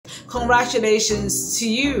Congratulations to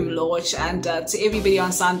you, Lorch, and to everybody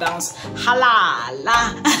on Sundowns.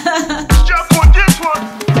 Halala. Just for this one.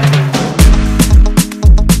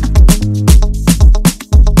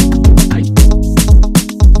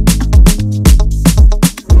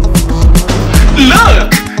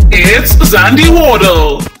 Look, it's Zandi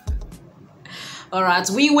Wardle. All right,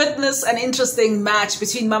 we witnessed an interesting match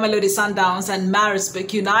between Mamelodi Sundowns and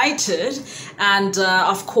Maritzburg United, and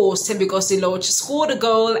of course, Thembinkosi Lorch scored a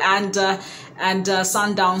goal, and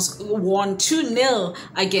Sundowns won 2-0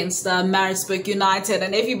 against Maritzburg United,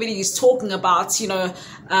 and everybody is talking about,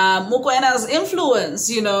 Mokwena's influence,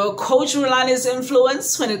 Coach Rulani's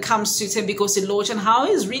influence when it comes to Thembinkosi Lorch, and how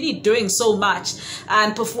he's really doing so much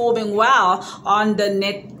and performing well on the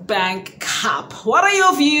Nebank Cup. What are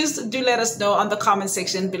your views? Do let us know on the comment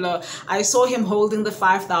section below. I saw him holding the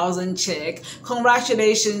 5,000 check.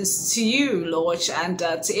 Congratulations to you, Lorch, and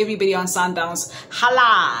to everybody on Sundowns.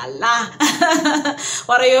 Halala.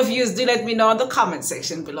 What are your views? Do let me know in the comment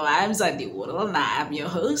section below. I am Zandi Wardle, and I am your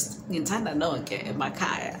host. Nintendo no, okay,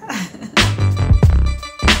 Makaya.